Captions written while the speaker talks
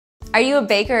Are you a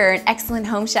baker or an excellent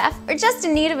home chef, or just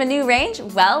in need of a new range?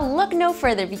 Well, look no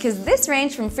further because this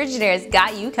range from Frigidaire's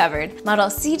got you covered. Model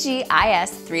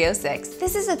CGIS3065.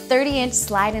 This is a 30-inch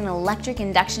slide-in electric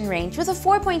induction range with a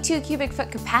 4.2 cubic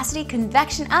foot capacity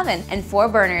convection oven and 4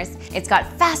 burners. It's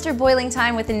got faster boiling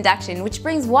time with induction, which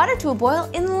brings water to a boil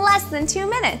in less than 2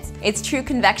 minutes. Its true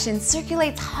convection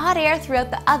circulates hot air throughout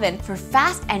the oven for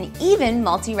fast and even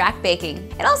multi-rack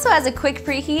baking. It also has a quick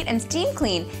preheat and steam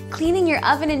clean, cleaning your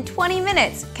oven in 20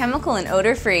 minutes, chemical and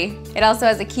odor free. It also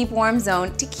has a keep warm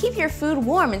zone to keep your food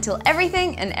warm until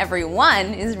everything and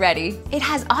everyone is ready. It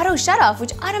has auto shutoff,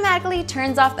 which automatically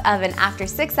turns off the oven after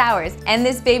 6 hours, and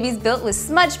this baby's built with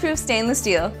smudge-proof stainless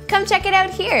steel. Come check it out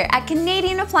here at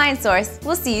Canadian Appliance Source.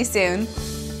 We'll see you soon.